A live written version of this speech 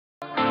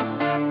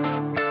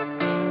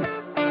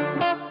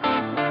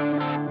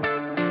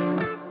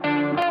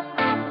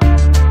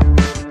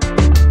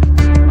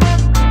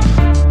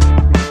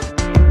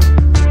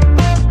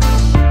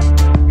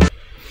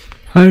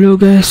Halo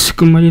guys,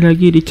 kembali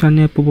lagi di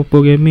channel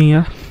Popapo Gaming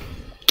ya.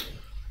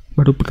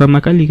 Baru pertama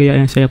kali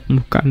kayak yang saya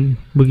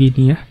pembukaan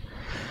begini ya.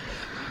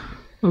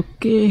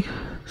 Oke,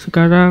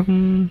 sekarang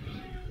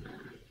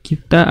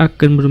kita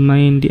akan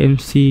bermain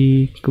DMC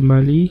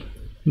kembali,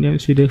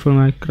 DMC Devil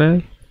May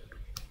Cry.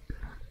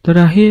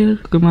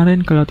 Terakhir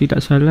kemarin kalau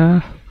tidak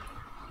salah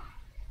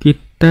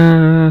kita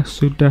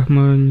sudah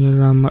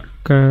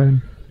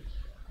menyelamatkan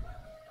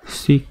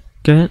si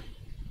Cat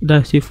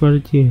dan si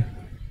Virgil.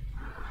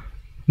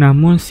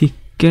 Namun si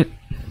Cat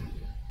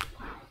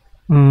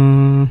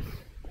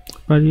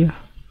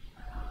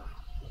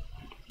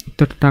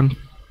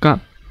tertangkap,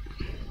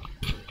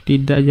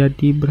 tidak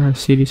jadi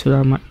berhasil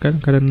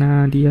diselamatkan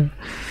karena dia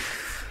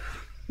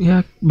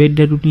ya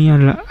beda dunia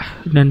lah,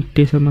 dan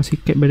T sama si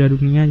Cat beda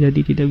dunia,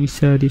 jadi tidak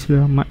bisa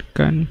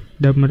diselamatkan,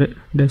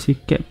 dan si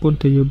Cat pun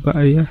terjebak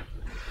ya,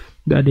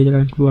 tidak ada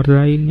jalan keluar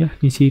lain ya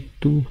di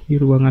situ, di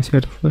ruangan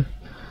server.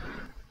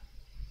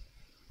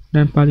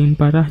 Dan paling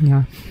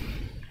parahnya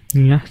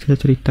ya, saya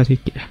cerita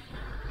sedikit ya.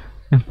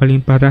 Yang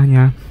paling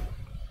parahnya,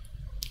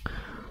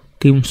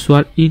 tim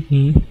SWAT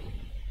ini,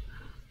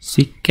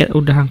 si Cat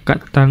udah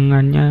angkat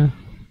tangannya,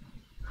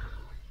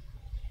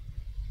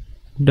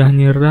 udah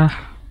nyerah,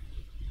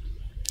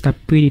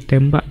 tapi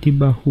ditembak di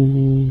bahu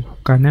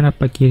kanan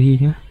apa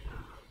kirinya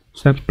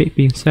sampai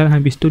pingsan,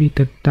 habis itu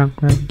ditendang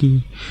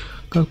lagi.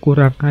 Kau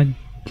kurang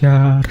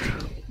ajar,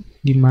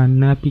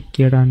 dimana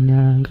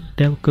pikirannya nggak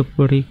ada,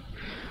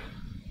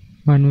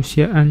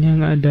 manusiaannya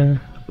nggak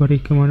ada,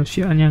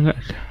 kemanusiaannya nggak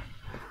ada,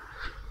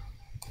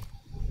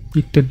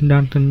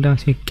 ditendang-tendang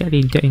si Cat,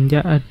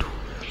 injak-injak. Aduh,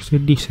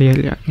 sedih saya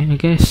lihatnya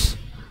guys.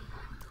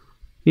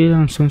 Oke,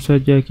 langsung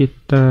saja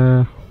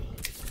kita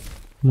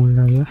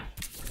mulai ya.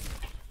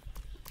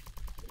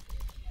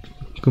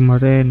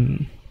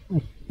 Kemarin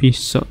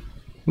episode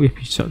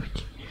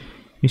lagi,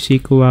 misi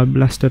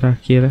ke-12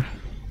 terakhir,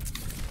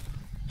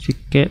 si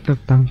Cat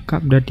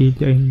tertangkap dan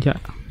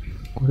diinjak-injak,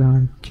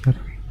 kurang ajar.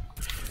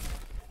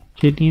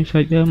 Jadi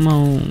saja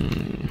mau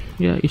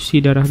ya isi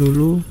darah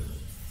dulu,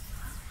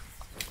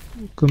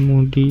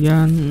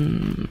 kemudian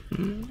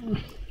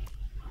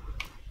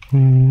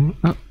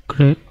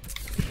upgrade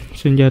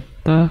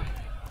senjata.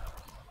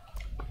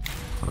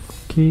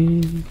 Oke,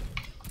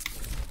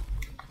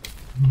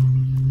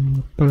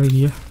 apa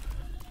lagi ya,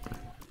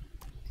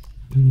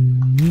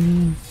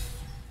 ini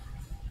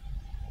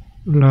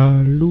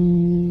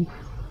lalu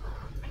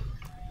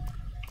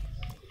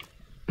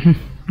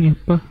ini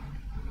apa,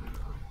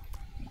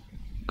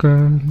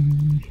 kan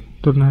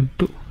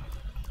tornado.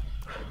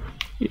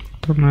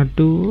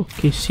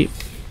 Oke, sip.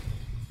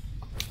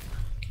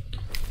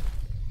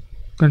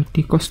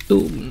 Ganti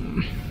kostum,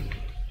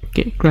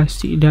 pakai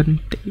klasik dan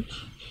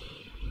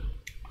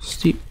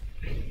sip.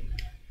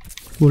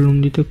 Belum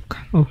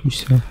ditekan, oh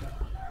bisa,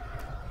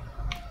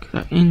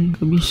 kirain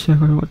gak bisa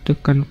kalau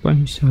tekan, apa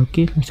bisa.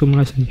 Oke, langsung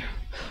mulai saja.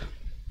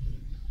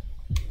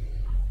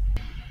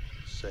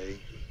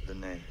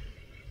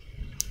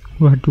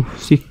 Waduh,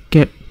 si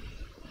Cat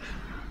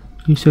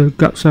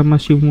disergap sama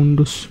si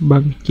mundus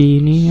bangki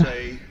ini ya.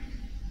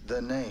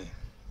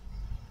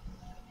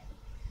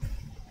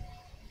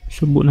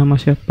 Sebut nama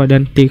siapa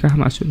dan T kah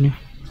maksudnya?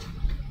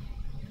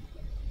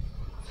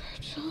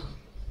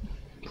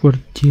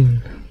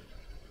 Virgil.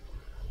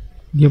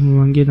 Dia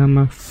memanggil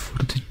nama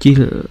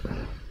Virgil,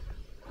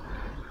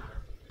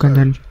 bukan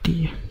dan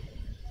T.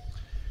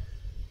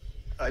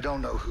 I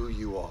don't know who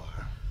you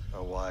are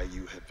or why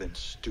you have been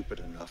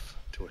stupid enough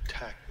to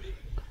attack me.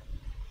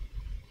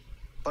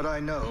 But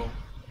I know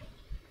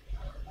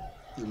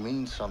you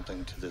mean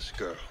something to this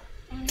girl.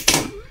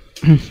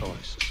 So I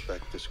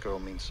suspect this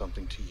girl means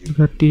something to you.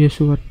 Berarti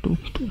sesuatu.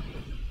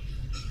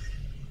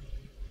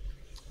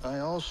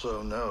 I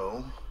also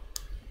know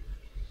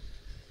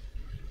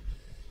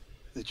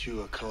that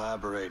you are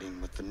collaborating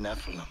with the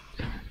Nephilim.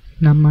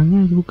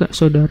 Namanya juga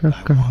saudara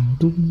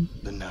kandung.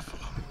 The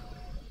Nephilim.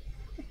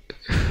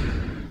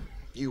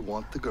 You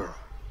want the girl.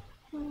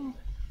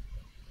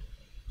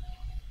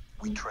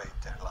 We trade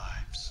their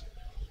lives.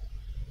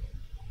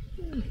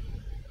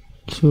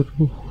 Suruh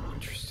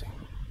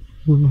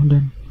bunuh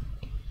dan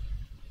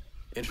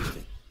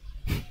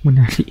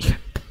menarik.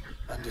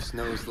 Mundus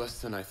knows less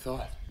than I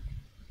thought.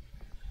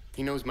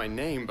 He knows my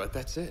name, but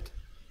that's it.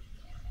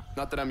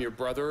 Not that I'm your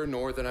brother,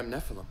 nor that I'm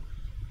Nephilim.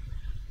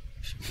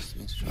 She must have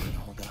been strong to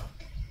hold out.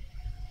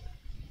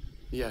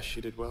 Yeah,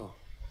 she did well.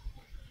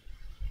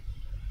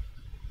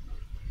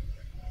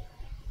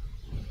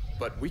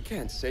 But we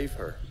can't save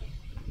her.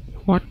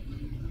 What?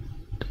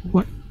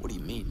 What do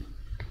you mean?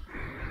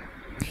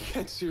 You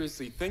can't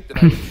seriously think that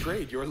I would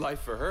trade your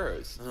life for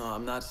hers. No,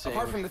 I'm not saying...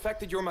 Apart from the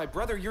fact that you're my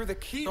brother, you're the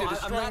key to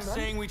destroying... I'm not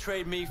saying we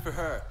trade me for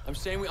her. I'm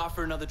saying we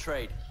offer another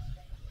trade.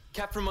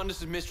 Capture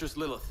Mundus' mistress,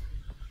 Lilith.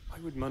 Why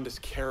would Mundus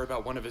care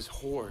about one of his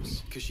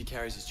whores? Because she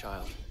carries his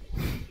child.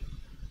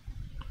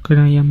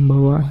 Karena yang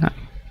bawa anak.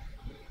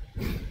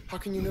 How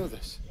can you know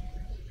this?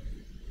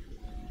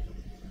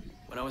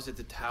 When I was at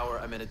the tower,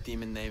 I met a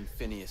demon named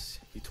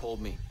Phineas. He told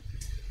me.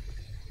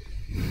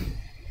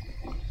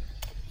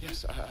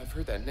 Yes, I've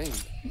heard that name.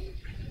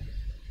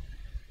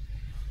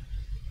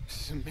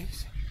 This is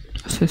amazing.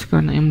 Akses ke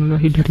anak yang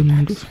lahir dari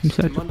mundus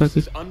bisa Access to dibagi.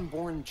 Mundus's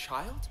unborn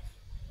child?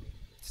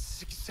 This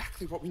is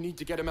exactly what we need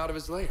to get him out of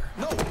his lair.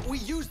 No, we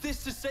use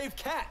this to save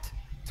Cat.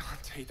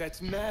 Dante,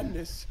 that's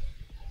madness.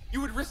 You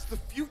would risk the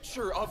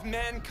future of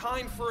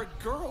mankind for a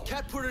girl.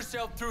 Cat put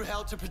herself through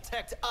hell to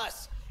protect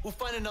us. We'll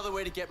find another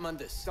way to get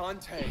Mundus.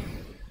 Dante.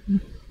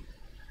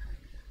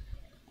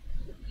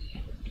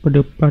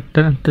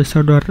 Perdebatan antar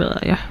saudara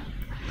ya.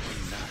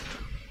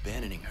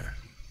 Abandoning her.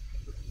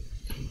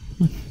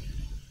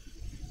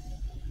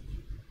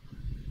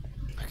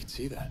 I could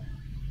see that.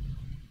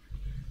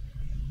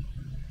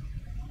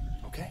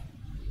 Okay.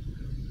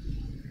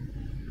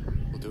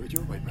 We'll do it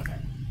your way, brother.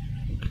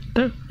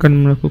 Kita akan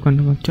melakukan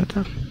dengan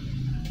cara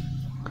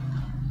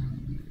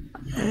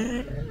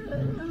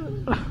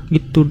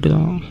gitu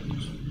dong.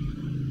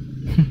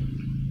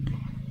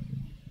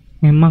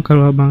 Memang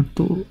kalau abang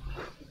tuh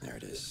There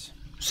it is.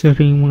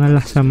 sering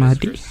mengalah sama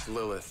adik. Mistress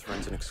Lilith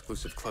runs an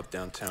exclusive club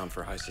downtown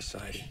for high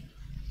society.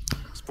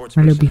 Sports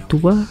Yang lebih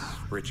tua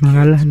personalities, rich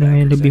mengalah kids, dengan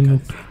yang backers, lebih that kind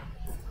muda. of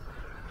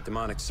thing.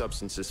 Demonic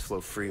substances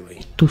flow freely.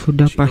 Itu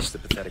sudah She loves pasti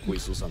the pathetic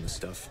weasels on the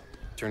stuff,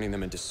 turning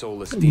them into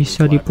soulless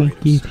bisa demon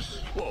dipungkiri.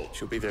 collaborators.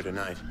 She'll be there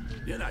tonight.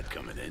 You're not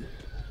coming in.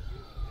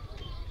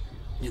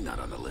 You're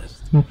not on the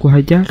list. Mau ku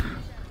hajar?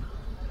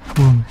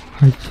 Mau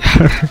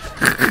hajar.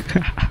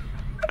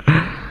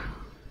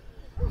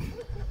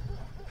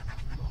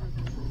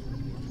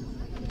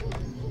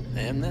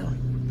 I am now.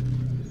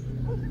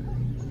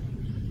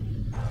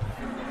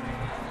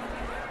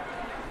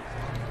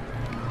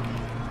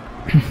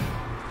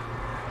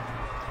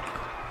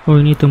 Oh,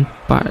 ini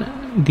tempat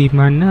di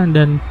mana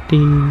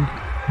Dante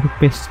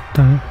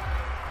berpesta.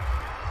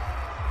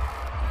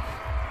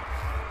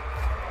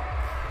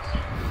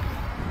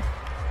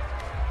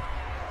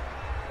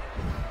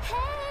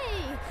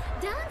 Hey,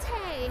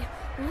 Dante!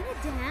 Wanna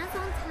dance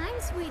on time,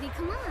 sweetie?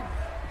 Come on.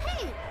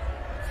 Hey,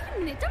 wait a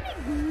minute. Don't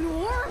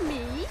ignore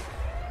me.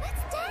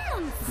 Let's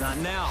dance. Not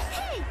now.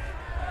 Hey!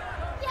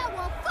 Yeah,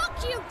 well,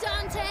 fuck you,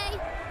 Dante!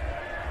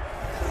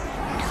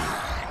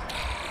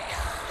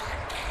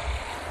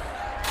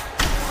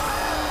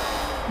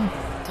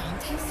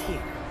 Dante's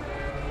here.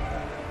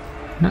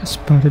 Nak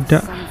Sparda.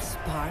 Son of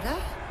Sparta,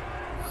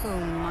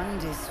 whom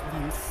Mundus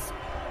once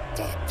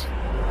dead.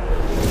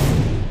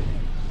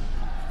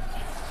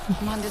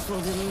 Mundus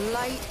will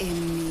delight in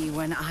me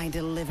when I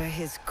deliver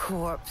his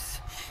corpse.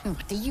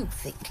 What do you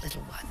think,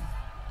 little one?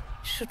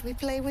 Should we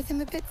play with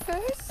him a bit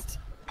first?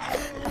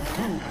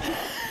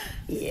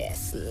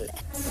 Yes,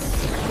 let's.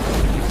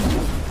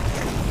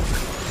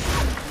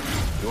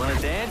 You wanna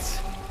dance?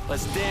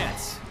 Let's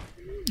dance.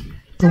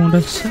 Kamu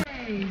dansa.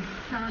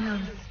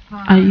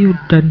 Ayo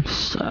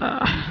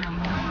dansa.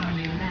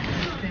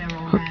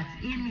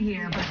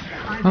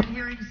 Hop.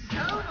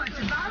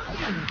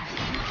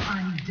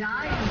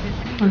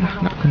 Alah,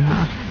 nggak kena.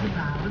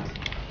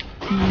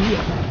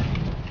 Iya.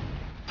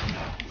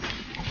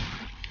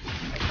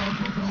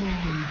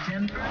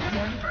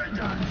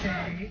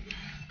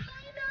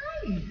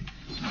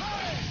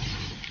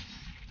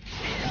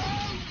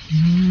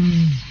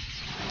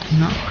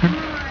 Kena kan?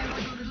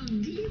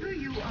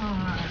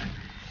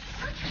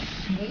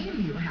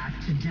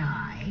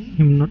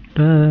 I'm not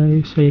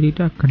die. Saya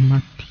tidak akan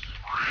mati.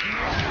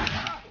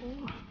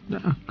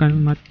 Tidak akan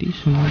mati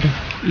semudah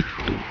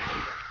itu.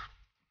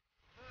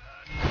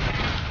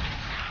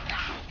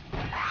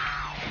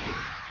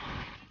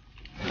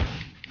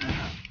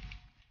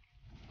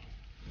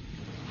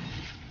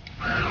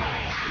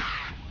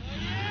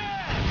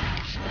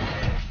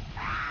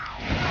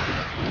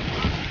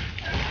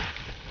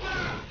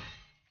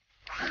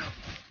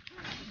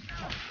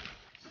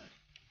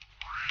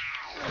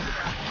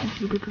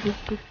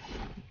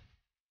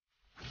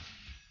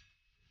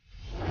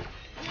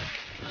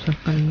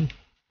 Misalkan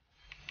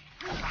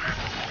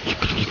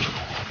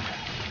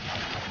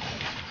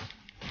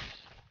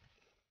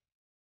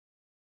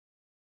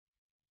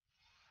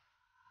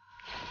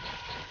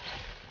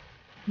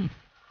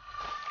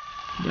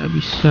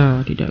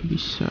tidak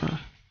bisa.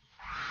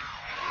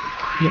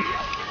 Ya,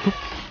 hop.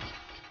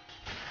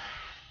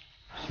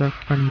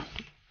 Misalkan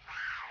itu.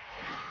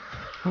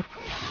 Hop.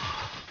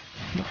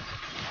 Ya.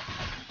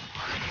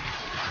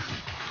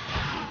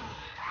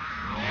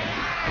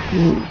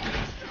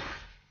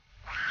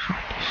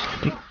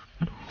 Joystick.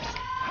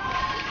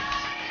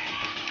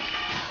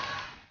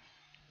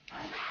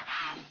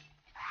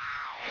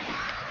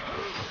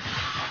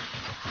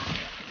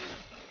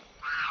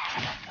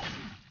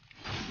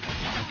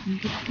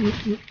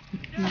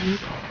 Aduh.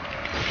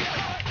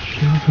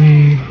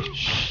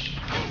 Savage.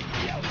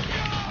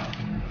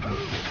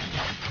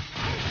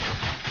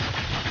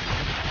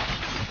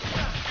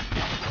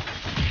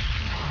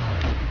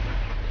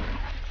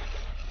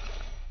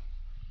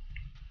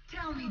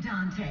 Tell me,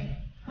 Dante,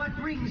 what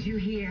brings you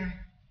here?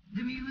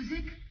 The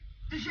music?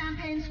 The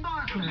champagne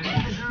sparkler?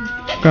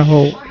 The girl?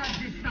 Kau Or has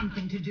this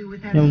something to do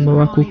with that yang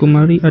membawaku scrawny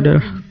kemari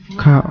adalah looking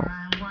kau. flower,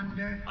 I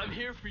wonder? I'm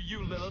here for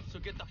you, Lilith, so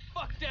get the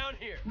fuck down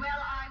here. Well,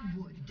 I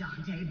would,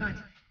 Dante, but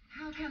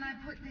how can I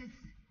put this?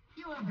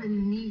 You're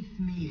beneath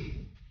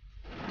me.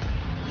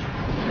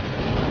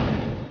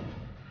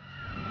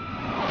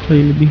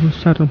 lebih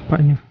besar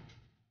tempatnya.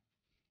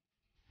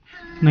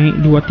 Naik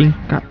 2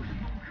 tingkat.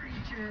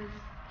 Creatures,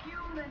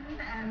 human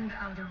and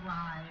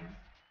otherwise.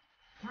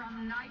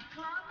 From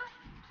nightclub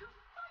to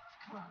fight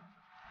club.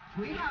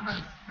 We have a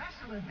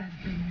special event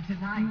for you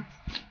tonight.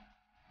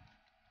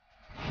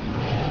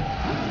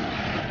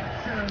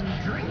 So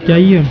drink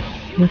Jaya,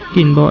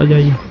 yakin bawa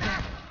Jaya.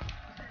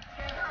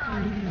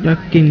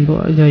 Yakin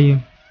bawa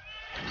Jaya.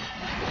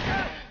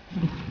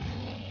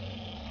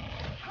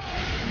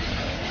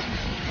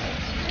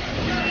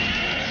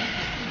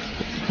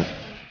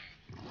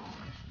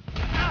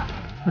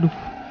 Aduh.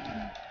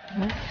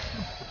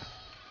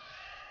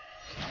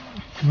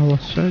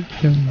 Awas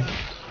saja.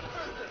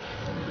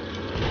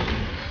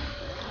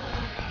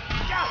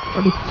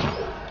 Aduh.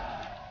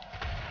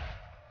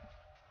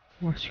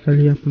 Wah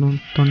sekali ya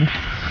penonton ya.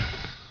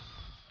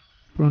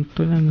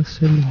 Penontonnya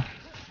ngeselin.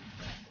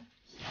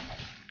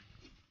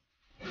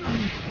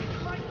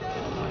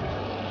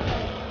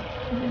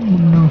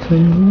 Menang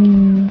saya.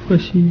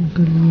 Kasih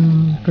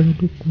kalian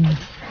dukung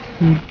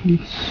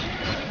iblis.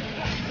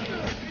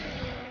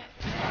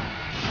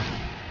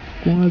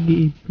 Dukung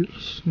lagi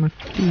iblis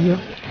mati ya.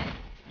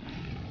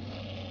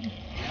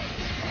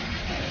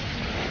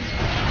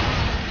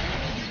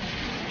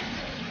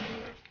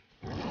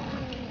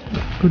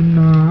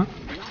 Kena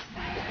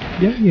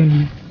ya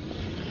yang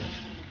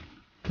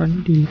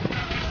pandi kok.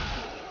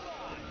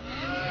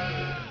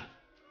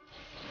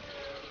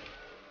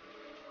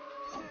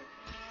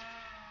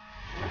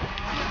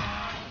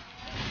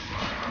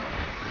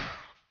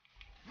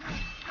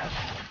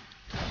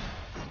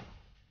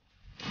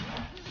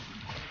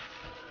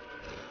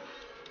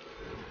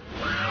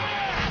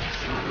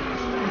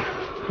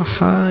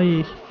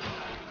 Hai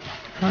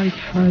hai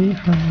hai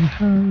hai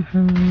hai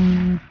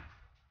hai.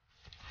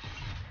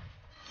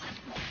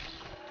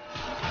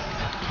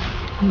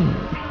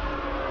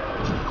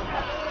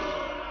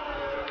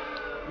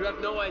 You have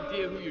no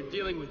idea who you're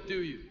dealing with, do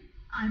you?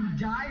 I'm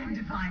dying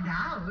to find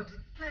out.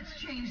 Let's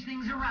change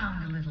things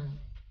around a little.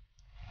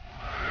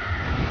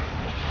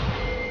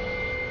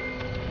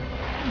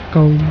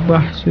 Kau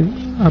bahas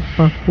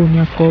apapun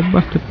yang kau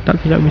bahas tetap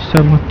tidak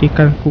bisa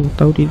mematikanku,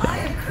 tahu tidak?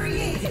 I have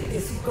created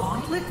this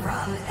gauntlet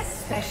run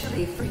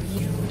especially for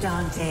you,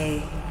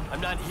 Dante.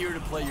 I'm not here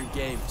to play your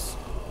games.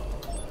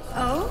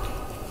 Oh?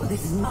 Well,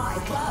 this is my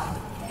club,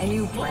 and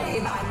you play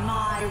by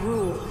my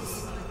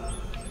rules.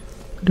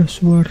 Ada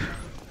suara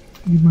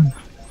gimana?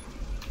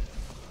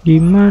 Di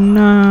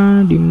mana?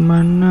 Di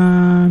mana?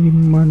 Di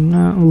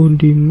mana? Oh,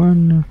 di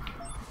mana?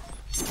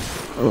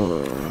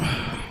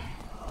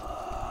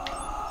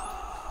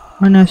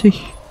 Mana sih?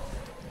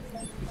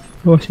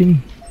 Oh, sini.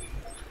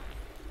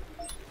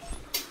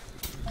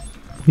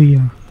 Oh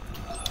iya.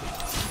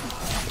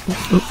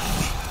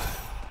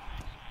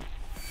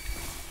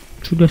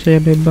 Sudah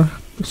saya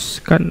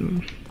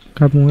bebaskan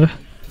kamu ya.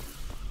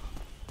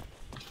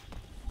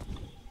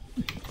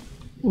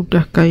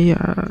 Udah kayak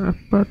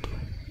apa tuh?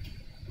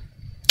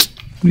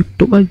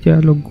 YouTube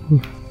aja logo.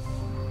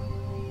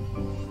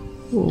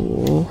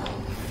 Oh.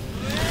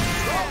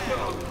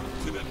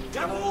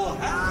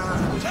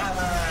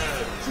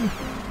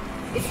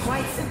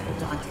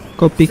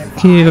 Kau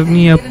pikir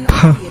nih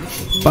apa?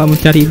 Pak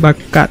mencari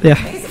bakat ya?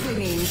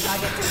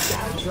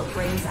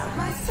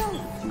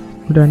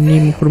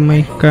 Berani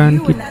mempermainkan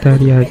kita,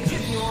 lihat.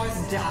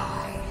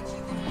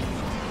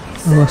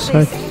 Awas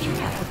saja.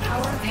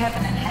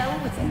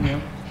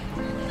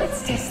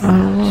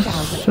 Awas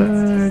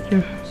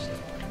saja.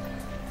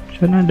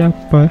 Sana ada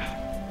apa?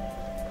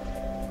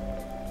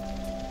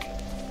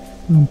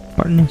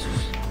 Nampaknya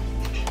susah.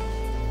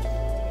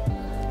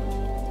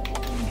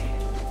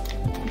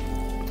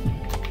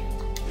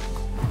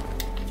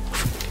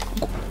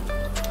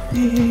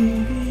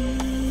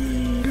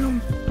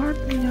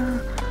 Lompatnya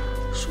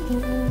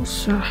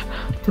susah,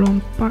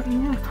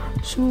 lompatnya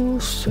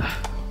susah.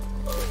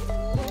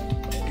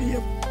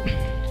 Yep.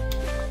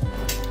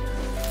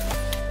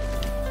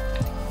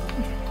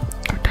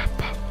 Ada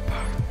apa-apa?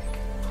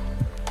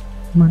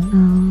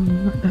 Mana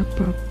ada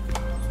apa-apa?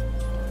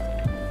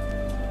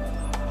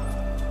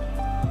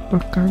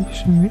 Apakah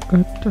bisa naik ke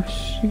atas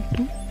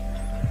itu?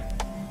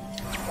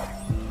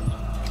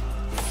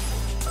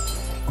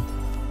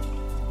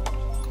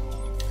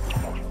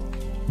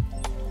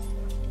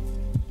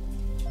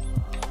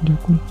 Ada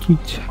kunci.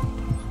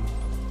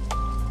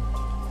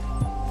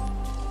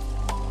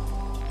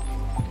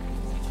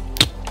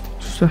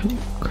 Susah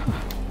juga.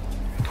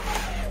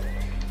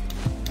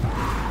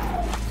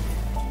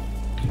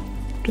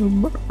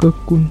 Coba ke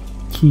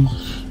kunci.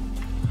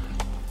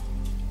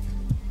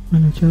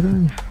 Mana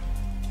caranya?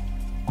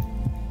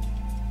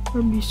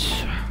 Gak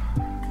bisa.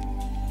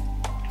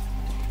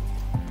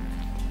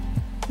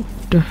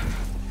 Udah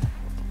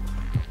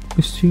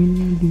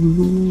kesini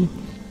dulu.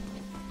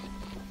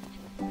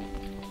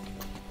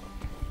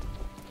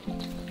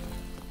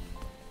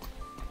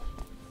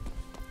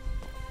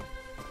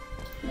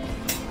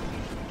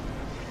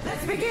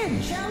 Let's begin,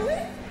 shall we?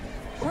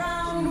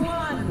 Round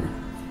 1.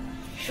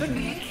 Should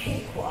be a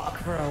cakewalk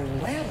for a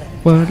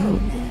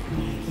well-informed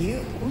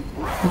you.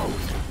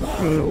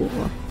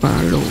 Apa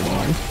lo?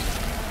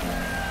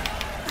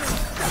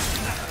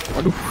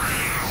 Aduh.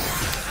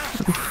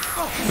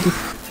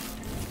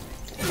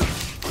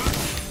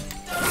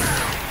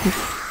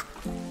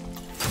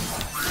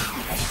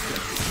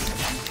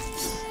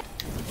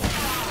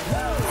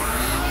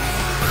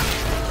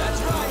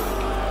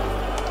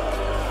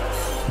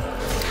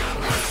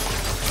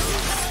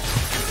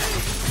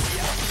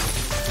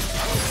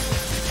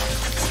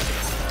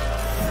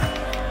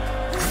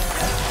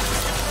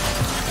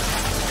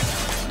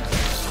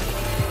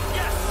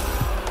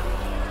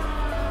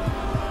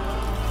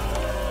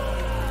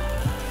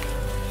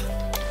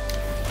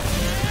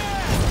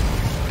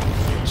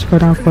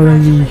 Sekarang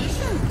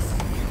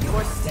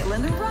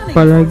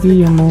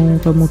apalagi yang mau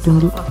kamu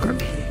tunjukkan?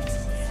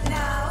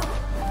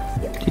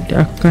 Tidak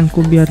akan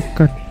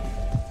kubiarkan.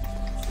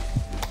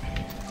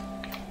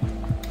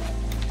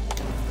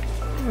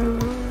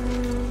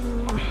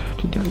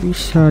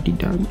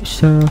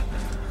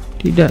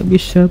 Tidak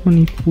bisa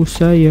menipu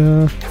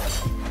saya.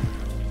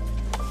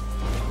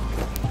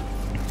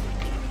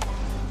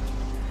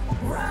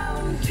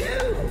 Round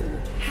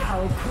 2.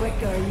 How quick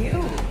are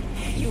you?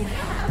 You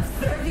have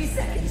 30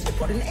 seconds to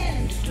put an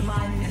end to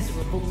my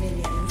miserable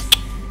minions.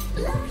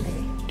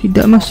 Lovely.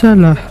 Tidak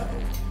masalah.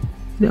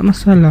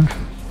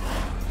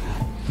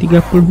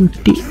 30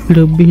 detik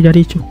lebih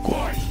dari cukup.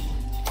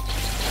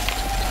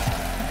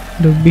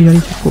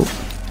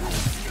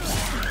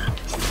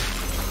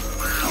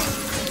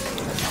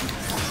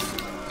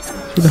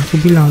 Sudah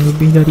aku bilang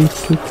lebih dari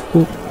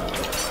cukup.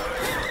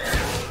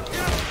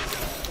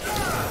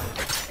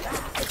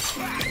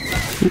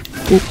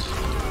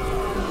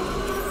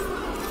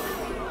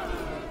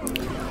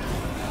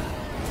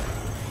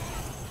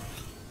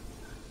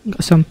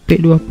 Nggak sampai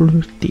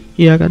 20 detik,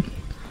 ya kan?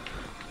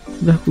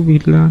 Sudah aku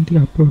bilang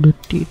 30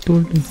 detik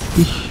itu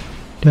lebih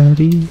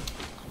dari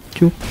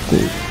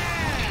cukup.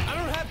 I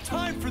don't have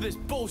time for this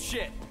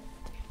bullshit.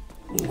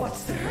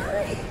 What's the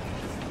hurry?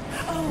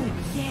 Oh,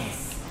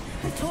 yes.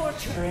 The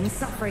torture and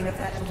suffering of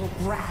that little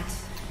brat.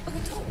 But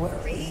don't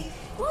worry.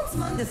 Once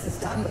Mundus is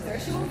done with her,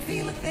 she won't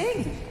feel a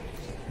thing.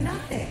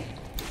 Nothing.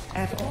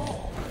 At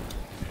all.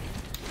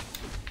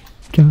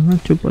 Jangan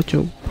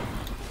coba-coba.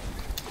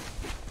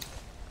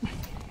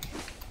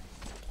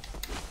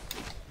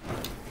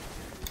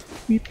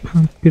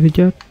 Hampir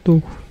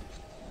jatuh.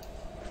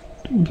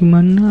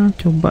 Gimana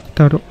coba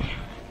taruh?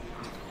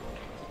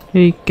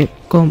 Hey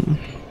Capcom.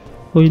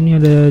 Oh, ini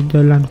ada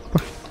jalan apa?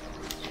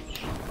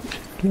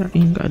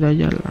 Kirain nggak ada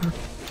jalan.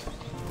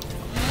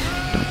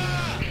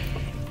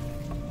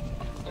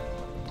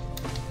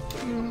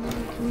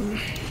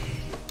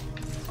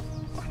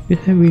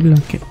 Biasa bilang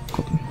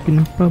Capcom,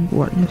 kenapa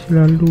buatnya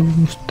selalu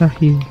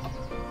mustahil?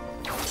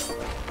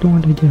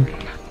 Untung ada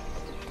jalan.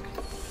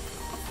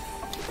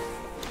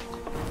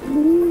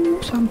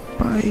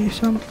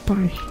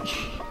 Sampai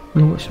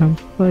belum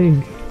sampai,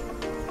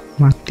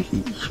 mati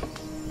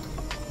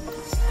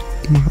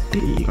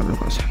kalau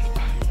nggak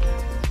sampai.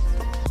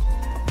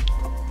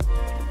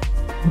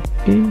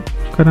 Oke,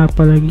 karena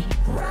apa lagi?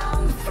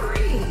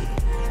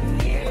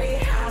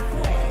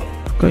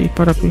 Oke,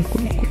 para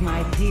pengikut.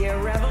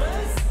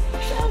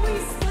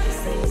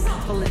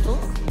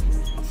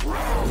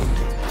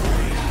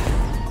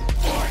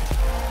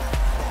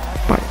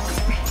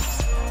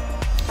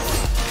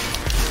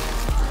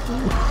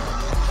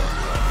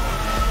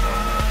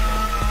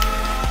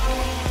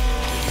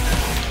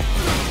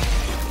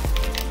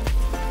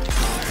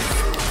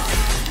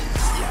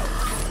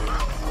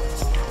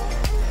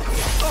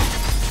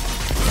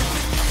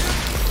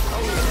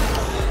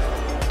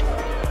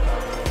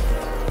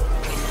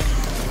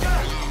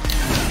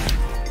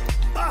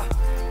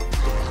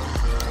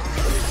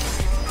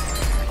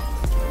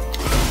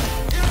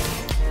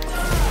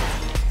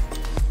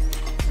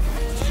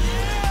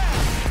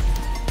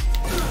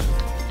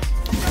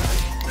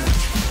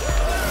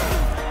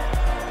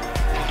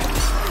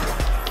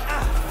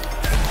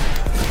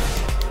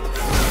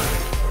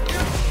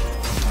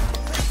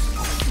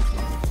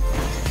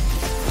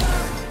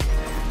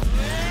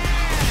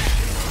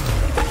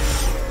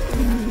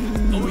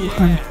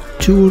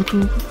 Hancur.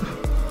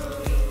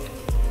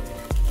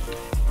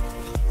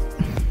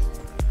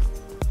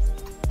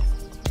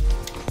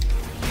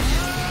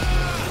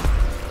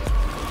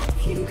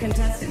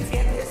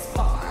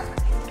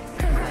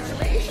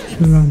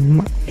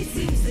 Selamat.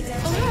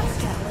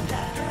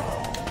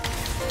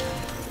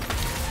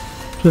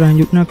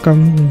 Selanjutnya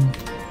kamu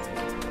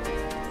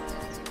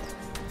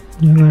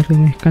jangan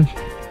remehkan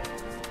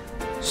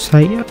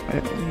saya,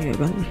 ya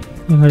kan?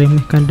 Jangan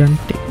remehkan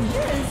Dante.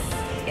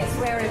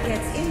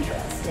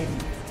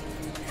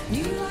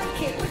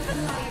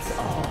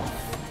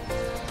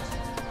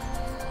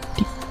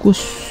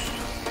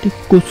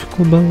 Tikus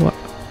kau bawa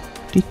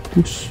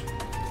tikus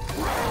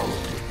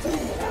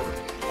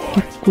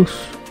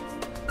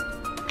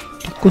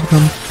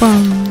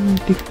gampang.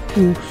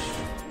 Tikus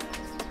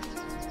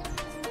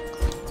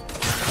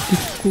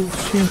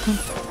ya kan,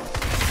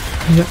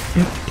 ya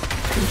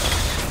tikus.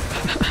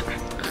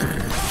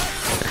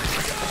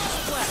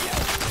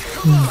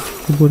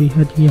 Aku beri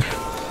hadiah.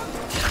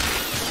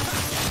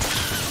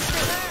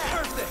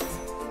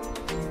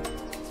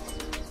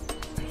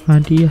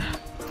 hadiah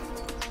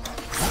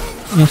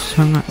yang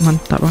sangat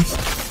mantap bang.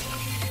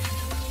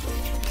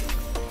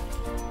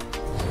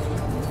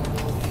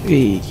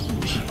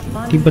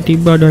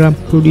 Tiba-tiba ada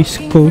lampu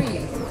disco.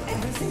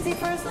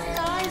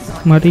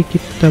 Mari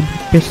kita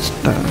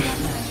berpesta.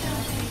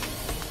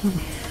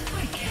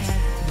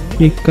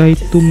 Jika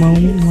itu mau,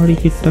 mari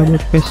kita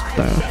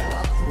berpesta.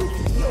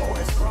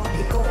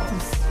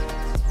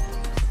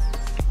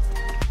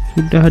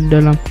 Sudah ada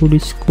lampu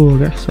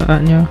disco, ya,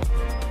 saatnya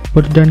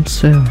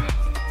berdansa.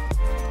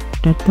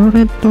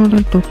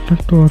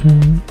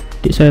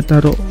 Jadi saya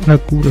taruh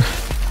lagu lah.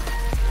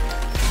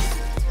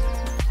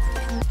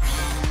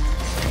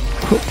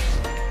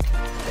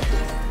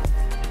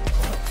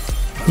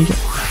 Iya.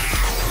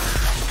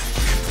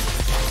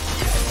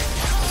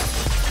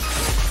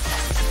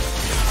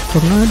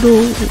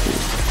 Tornado.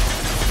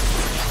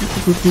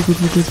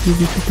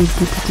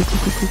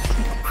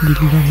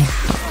 Gila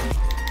mantap.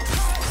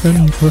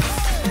 Dan gua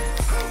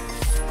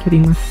jadi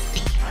mati.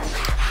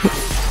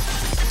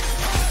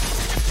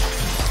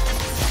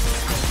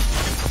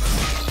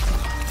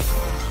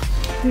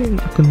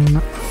 Nggak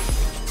kena.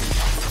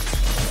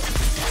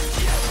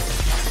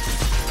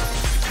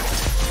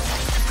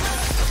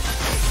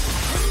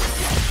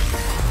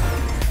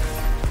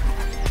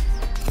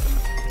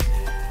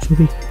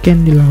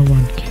 Shuriken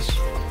dilawan guys.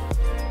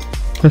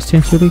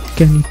 Rasian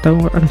Shuriken, tahu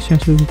nggak rasian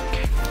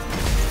Shuriken?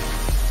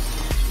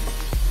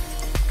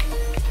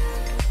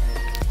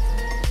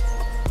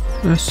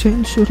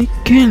 Rasian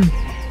Shuriken.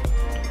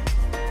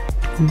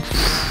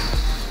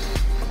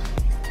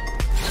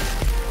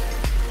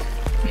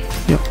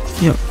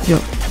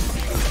 Yuk.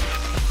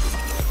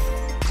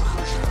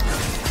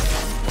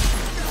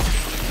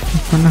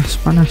 Panas.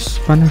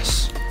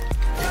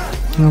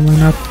 Nggak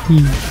main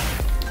api.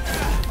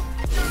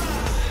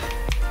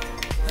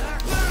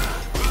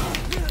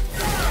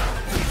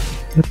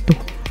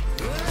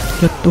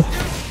 Jatuh.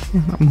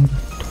 Ya, nggak mau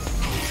jatuh.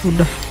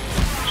 Udah,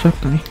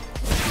 siapa nih?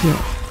 Ya.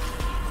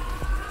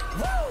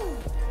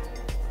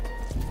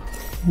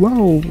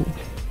 Wow.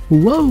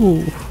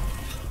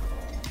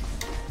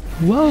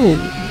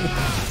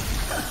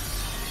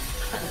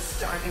 I'm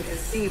starting to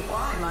see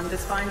why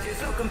Mundus finds you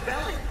so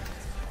compelling.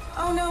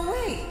 Oh no,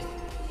 wait.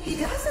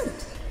 He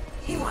doesn't.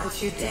 He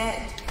wants you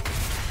dead.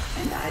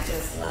 And I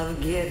just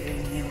love giving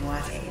him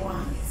what he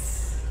wants.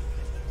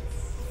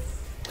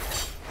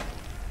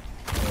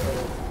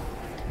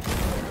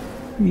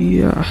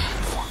 Iya.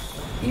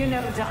 You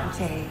know,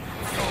 Dante,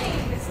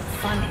 fame is a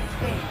funny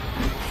thing.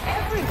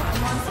 Everyone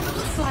wants a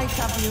little slice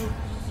of you,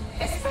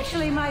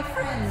 especially my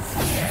friends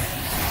here.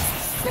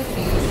 Let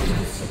me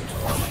introduce you to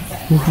one of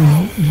them.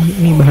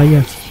 Ini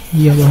bahaya.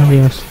 Iya,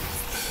 bahaya.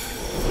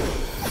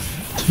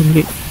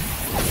 Sulit.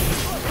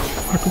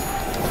 Aduh.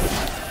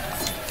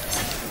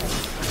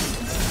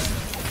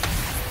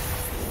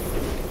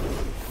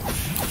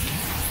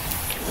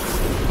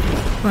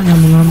 Banyak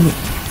mengambil.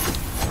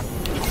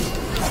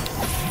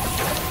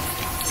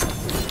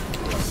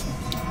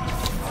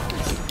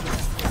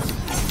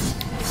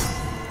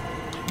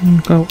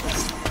 Kau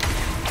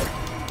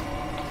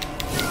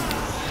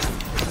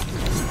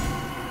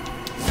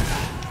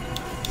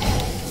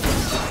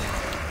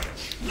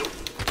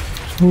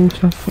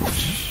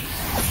savage.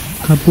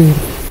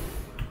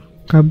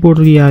 Kabur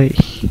dia.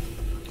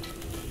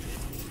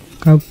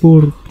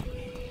 Kabur.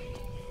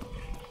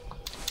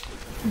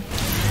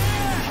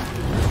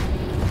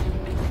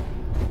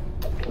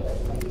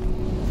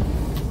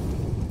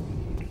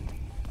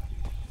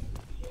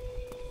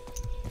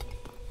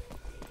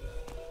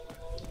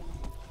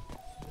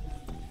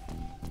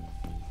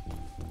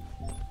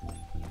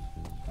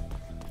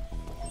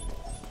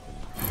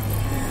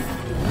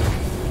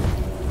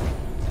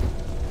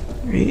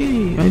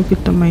 Ayo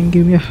kita main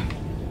game ya.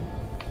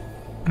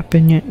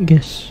 Apanya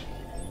guys?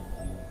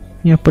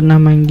 Yang pernah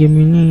main game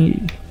ini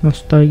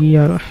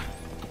nostalgia lah.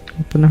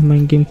 Yang pernah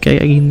main game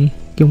kayak gini,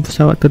 game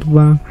pesawat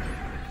terbang,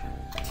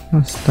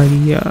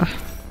 nostalgia.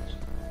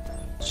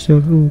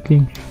 Seru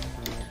game.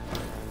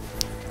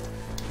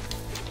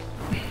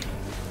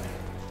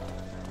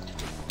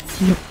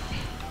 Yuk.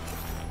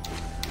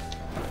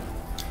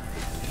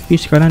 Tapi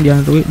sekarang di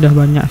Android udah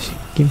banyak sih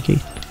game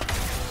kayak gitu.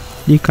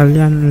 Jadi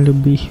kalian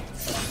lebih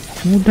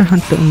mudah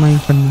untuk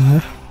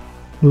mainkannya.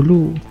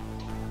 Dulu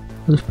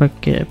harus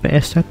pakai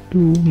PS1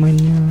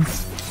 mainnya.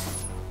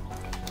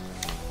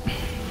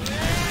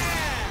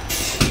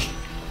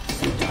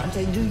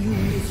 Dante, do you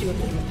miss your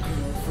little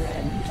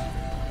girlfriend?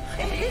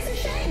 It is a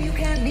shame you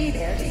can't be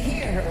there to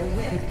hear her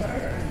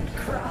whimper and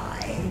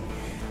cry.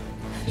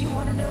 You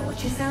want to know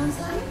what she sounds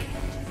like?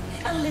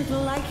 A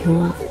little like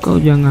your mother. Kau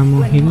jangan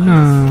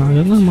menghina,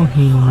 From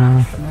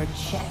her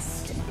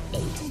chest and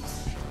ate it.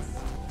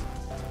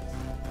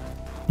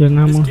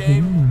 Jangan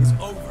menghina.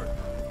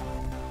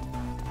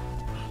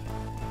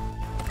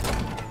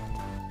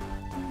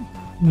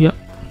 Ya,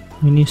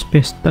 ini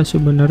pesta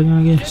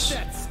sebenarnya guys.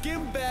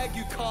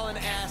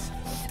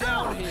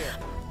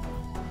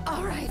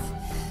 Alright,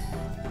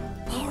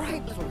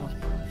 little one.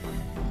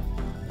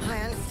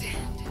 I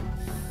understand.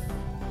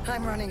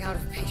 I'm running out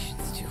of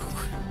patience too.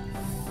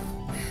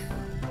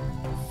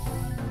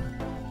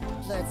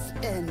 Let's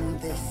end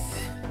this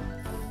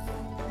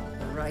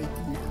right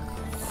now.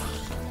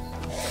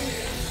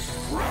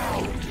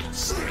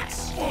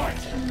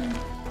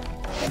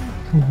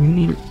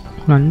 Ini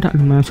landak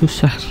lumayan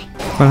susah,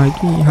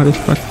 apalagi harus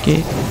pakai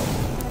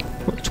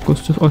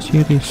khusus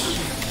Osiris.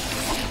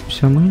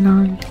 Bisa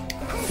menang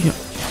ya,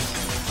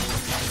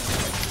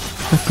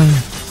 pakai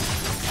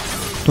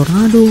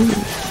tornado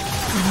ya.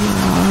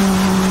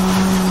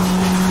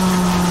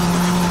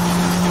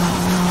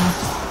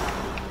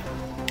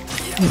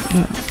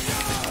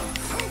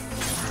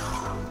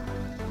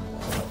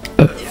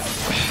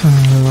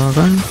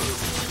 Kan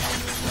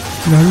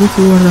lalu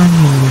keluar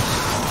angin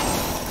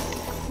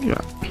ya.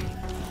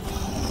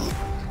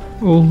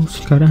 Oh,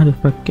 sekarang harus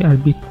pakai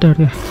arbiter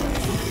ya,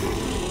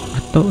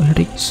 atau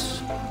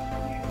RX.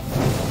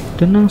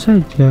 Tenang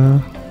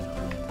saja,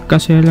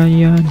 kasih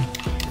layan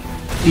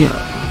ya.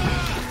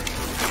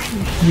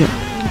 Ya,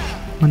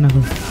 mana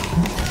kau?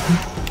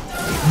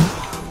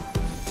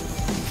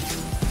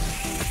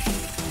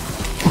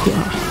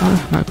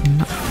 Nggak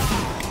kena.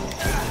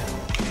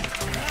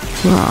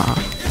 Wah,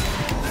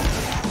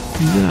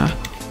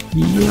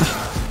 iya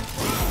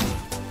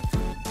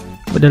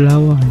pada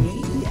lawan.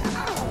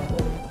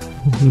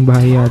 Ini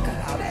bahaya.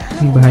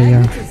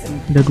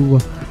 Ada dua.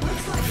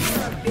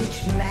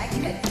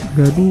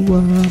 Aduh.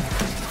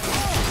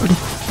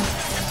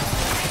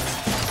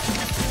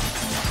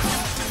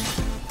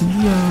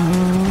 Iya.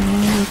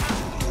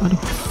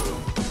 Aduh.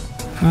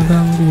 Nggak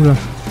ganggu lah.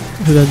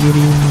 Udah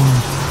dirimu.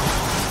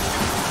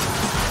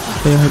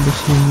 Saya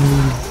habisin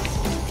dulu.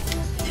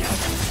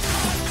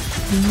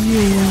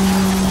 Iya.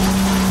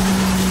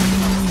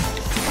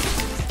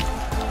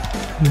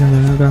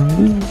 Jangan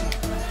ganggu.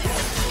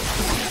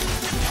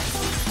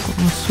 Kok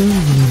masuk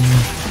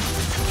ini?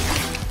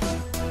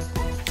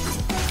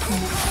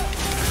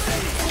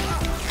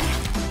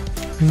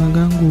 Jangan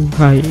ganggu,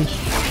 hai.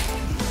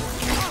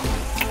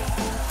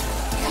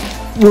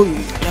 Woi,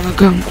 jangan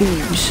ganggu,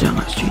 bisa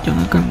nggak sih?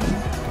 Jangan ganggu.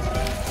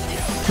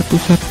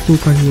 Satu-satu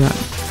kalian.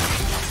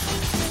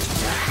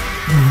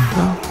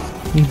 Nah,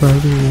 ini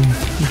baru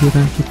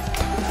giliran kita.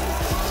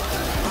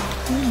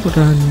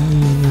 Berani,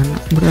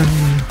 anak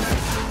berani.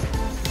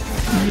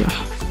 Iya.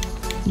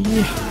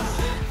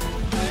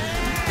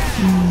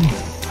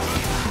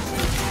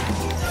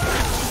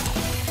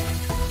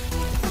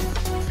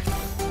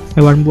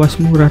 Hewan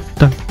buasmu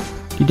rata.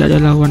 Tidak ada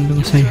lawan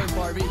dengan saya.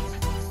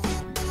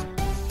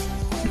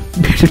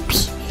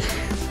 Barbie.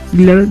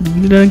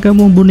 Giliran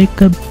kamu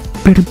boneka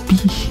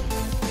Barbie.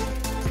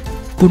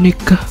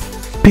 Boneka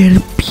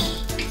Barbie.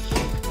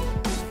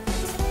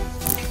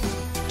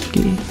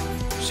 Oke,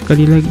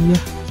 sekali lagi ya.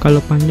 Kalau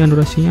panjang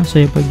durasinya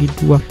saya bagi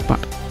 2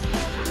 part.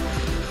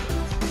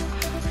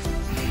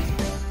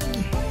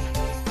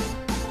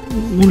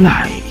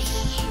 Mulai.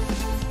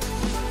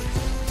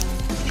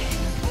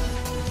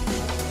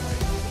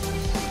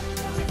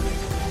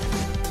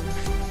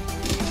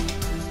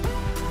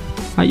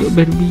 Ayo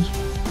Barbie,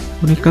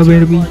 boneka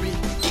Barbie.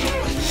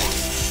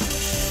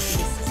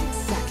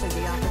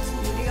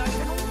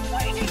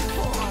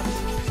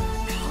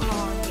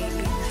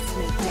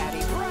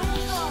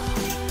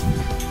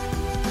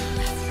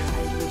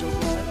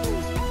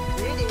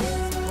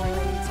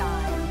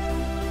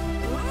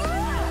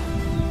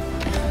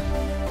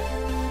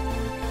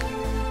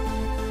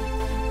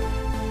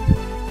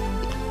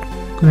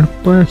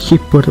 Kenapa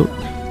keyboard?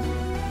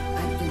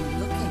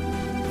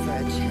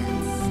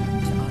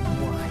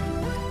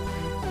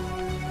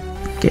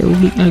 Kayak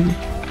unik lagi.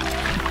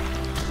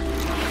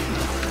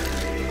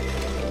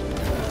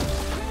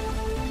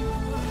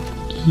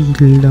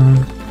 Gila.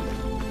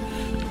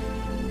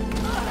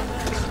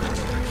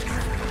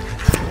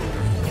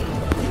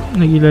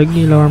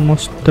 Lagi-lagi lawan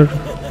monster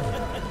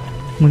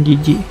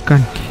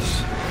menjijikkan,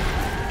 guys.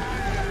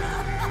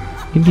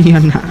 Ini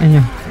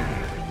anaknya.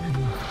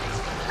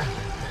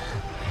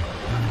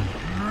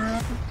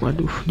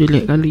 Waduh,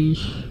 jelek kali.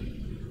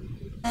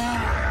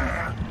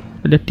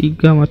 Ada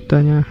 3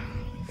 matanya.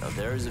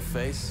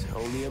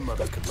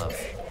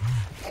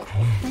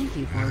 Thank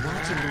you for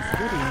watching this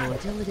video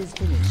until it is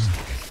finished.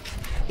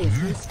 If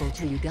useful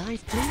to you guys,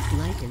 please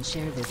like and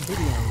share this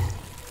video.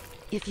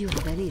 If you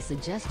have any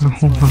suggestions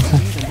for the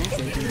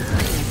message in the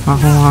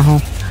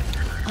comments,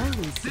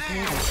 always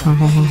support us by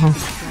hitting the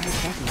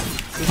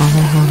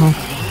subscribe button.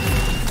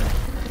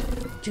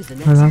 To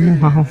the next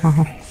video.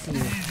 See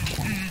you.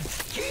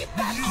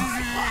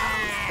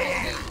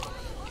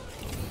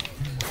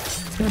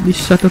 Gak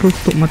bisa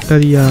tertutup mata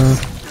dia.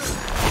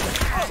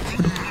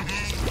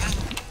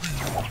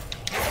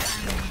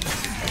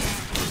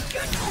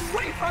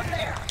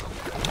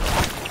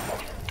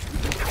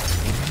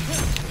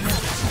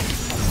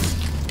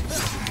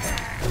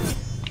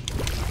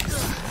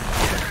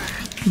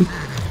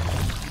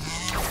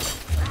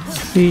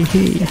 Hei.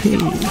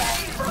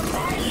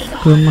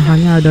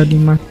 Kelemahannya ada di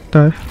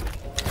mata.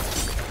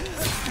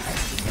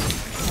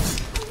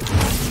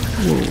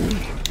 Wow,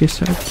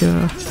 bisa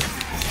aja.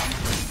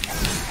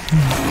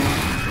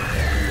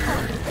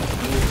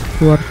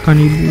 Keluarkan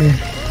ibu.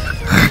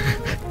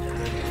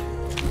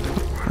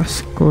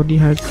 Asko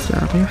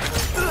dihajar ya.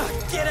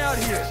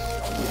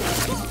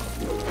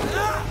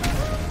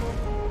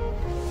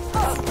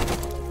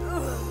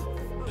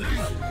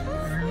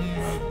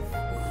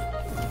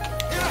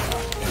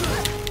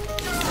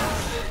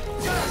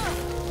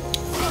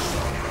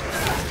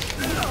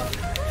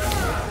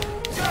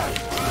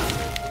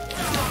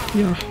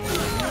 Ya. No,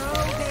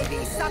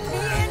 baby, suck me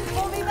in,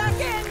 pull me back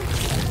in.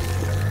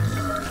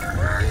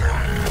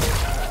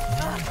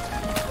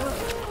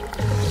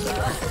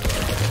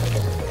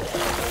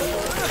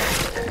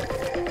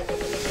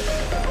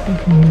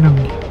 Menang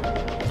dia.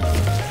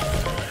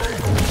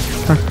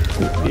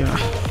 Takut dia.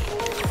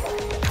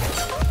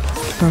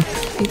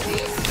 Takut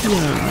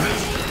dia.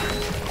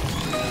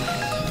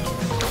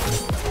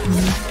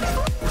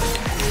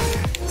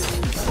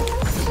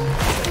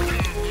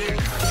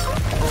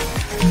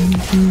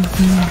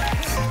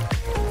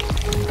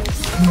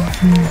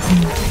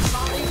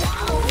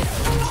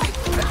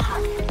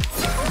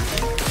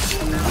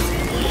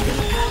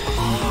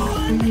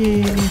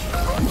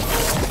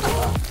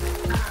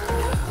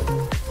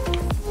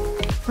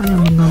 Hanya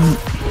mengamuk.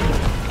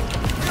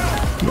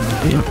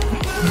 Ya.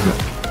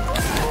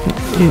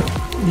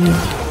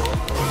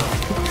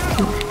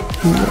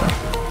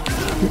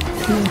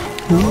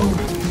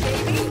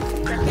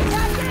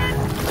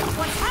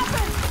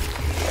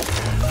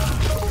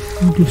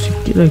 Aduh,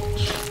 sikit lagi.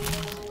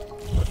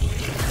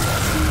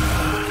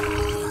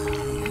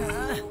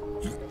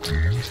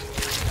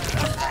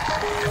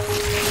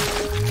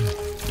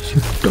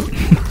 Sedap.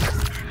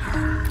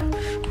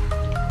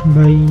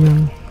 Bayi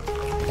yang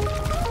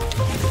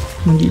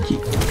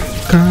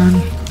menjijikkan.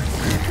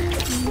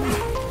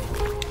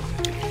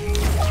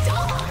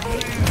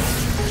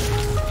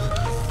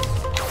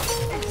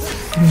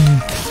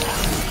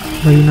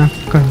 Bayi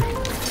nakal.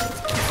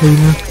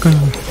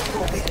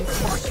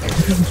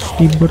 Harus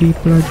diberi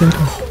pelajaran.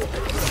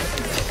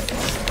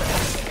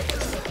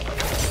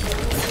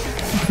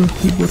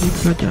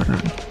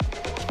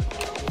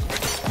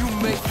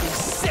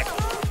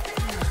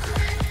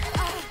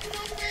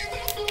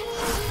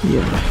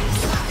 Ya.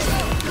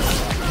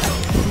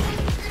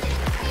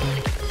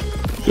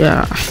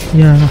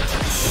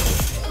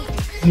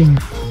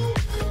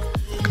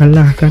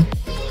 Kalah kan?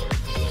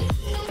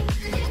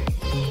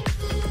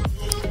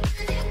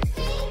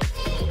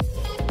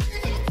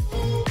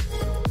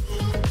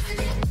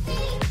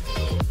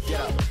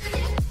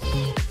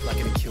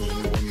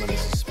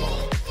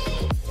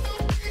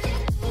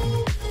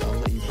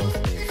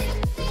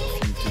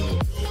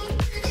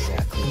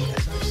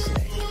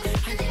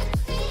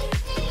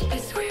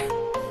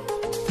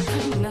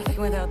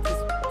 Without this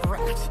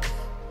brat.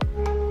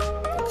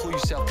 Pull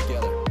yourself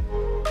together.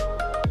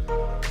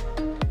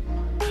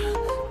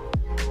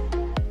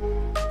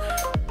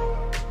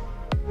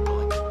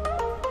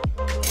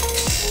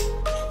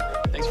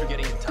 Thanks for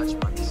getting in touch,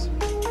 Marcus.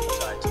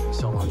 Sorry it took me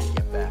so long to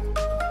get back.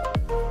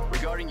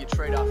 Regarding your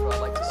trade offer,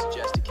 I'd like to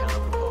suggest a counter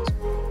proposal.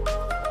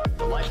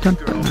 The life of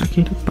your girl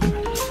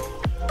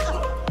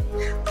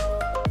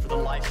for the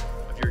life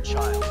of your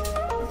child.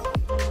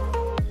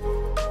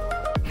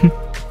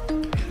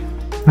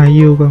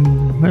 Ayo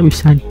kamu, nggak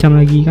bisa ancam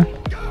lagi kan?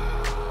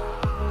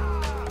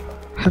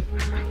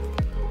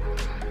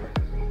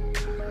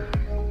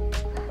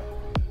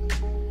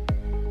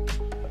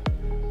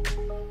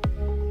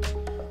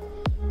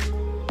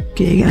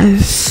 Oke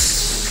guys,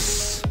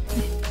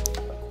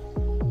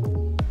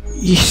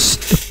 yes,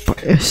 dapat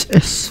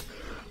SS,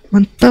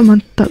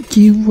 mantap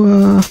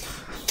jiwa,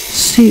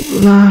 sip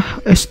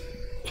lah, S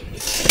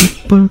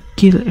triple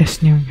kill S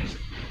nya guys,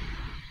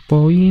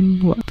 poin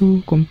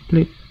waktu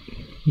komplit.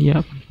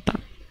 Ya,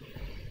 mantap.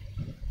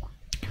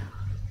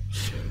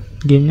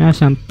 Gamenya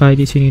sampai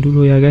di sini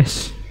dulu ya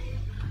guys.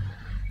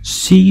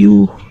 See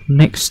you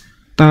next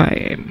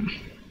time.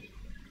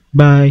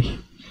 Bye.